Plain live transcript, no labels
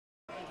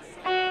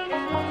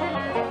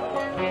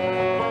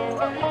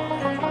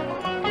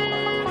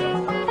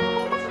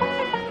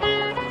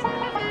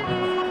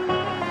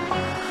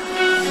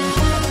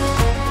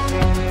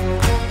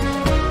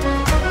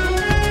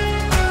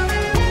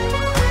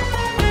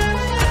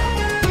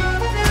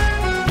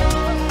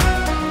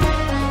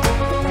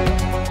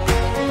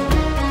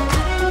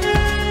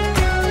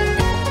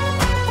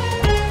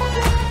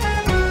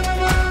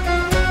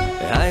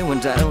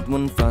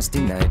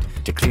frosty night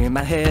to clear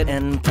my head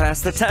and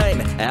pass the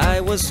time.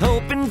 I was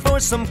hoping for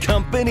some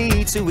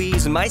company to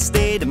ease my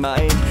state of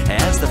mind.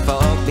 As the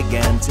fog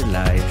began to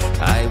light,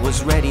 I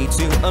was ready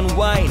to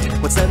unwind,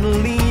 when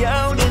suddenly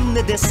out in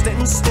the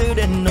distance stood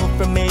a no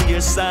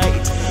familiar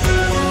sight.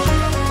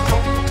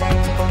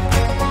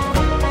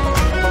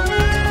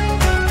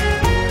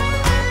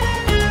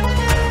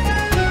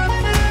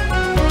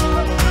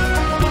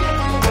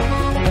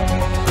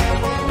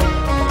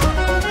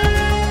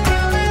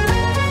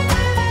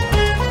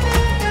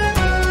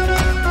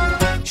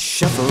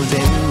 Shuffled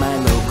in my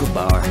local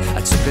bar,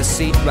 I took a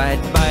seat right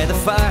by the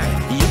fire.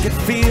 You could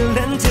feel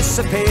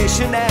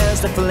anticipation as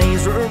the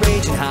flames were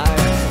raging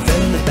higher.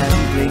 Then the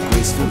band played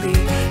gracefully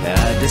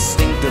a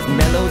distinctive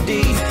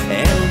melody,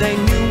 and I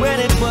knew when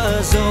it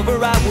was over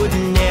I would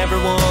never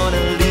want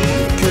to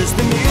leave. Cause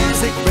the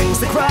music brings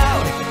the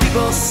crowd,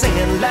 people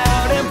singing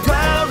loud and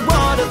proud.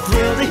 What a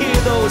thrill to hear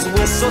those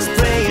whistles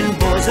playing,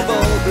 boys of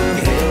old Blue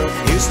Hill.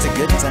 Here's to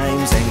good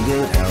times and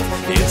good health,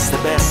 it's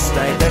the best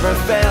I've ever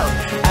felt.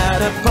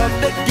 At a pub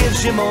that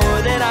gives you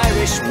more than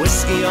Irish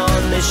whiskey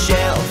on the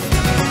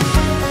shelf.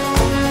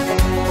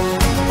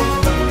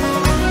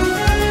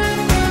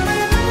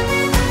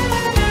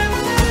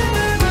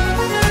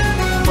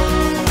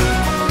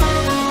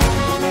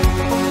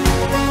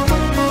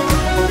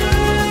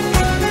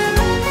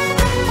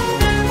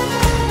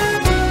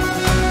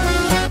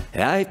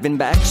 I've been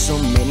back so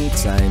many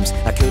times,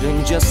 I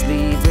couldn't just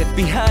leave it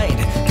behind.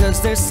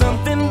 Cause there's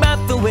something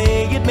about the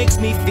way it makes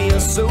me feel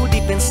so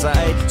deep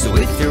inside. So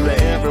if you're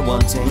ever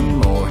wanting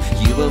more,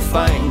 you will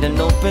find an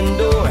open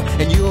door,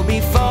 and you'll be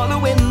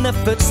following the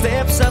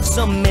footsteps of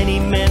so many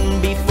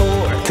men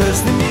before.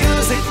 Cause the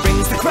music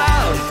brings the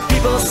crowd,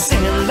 people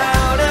singing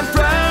loud and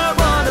proud.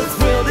 What a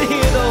thrill to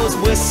hear those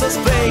whistles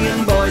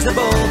playing, boys of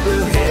old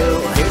Blue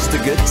Hill. Here's to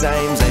good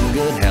times and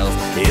good health,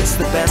 it's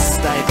the best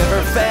I've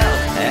ever felt.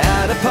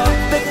 At a pub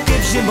that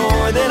gives you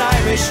more than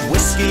Irish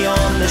whiskey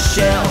on the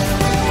shelf.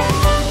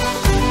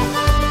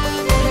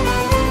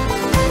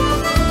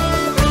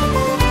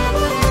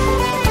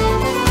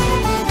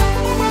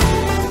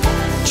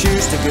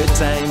 Cheers to good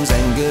times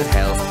and good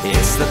health,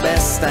 it's the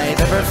best I've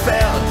ever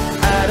felt.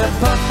 At a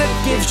pub that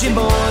gives you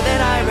more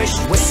than Irish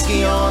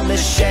whiskey on the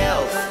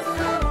shelf.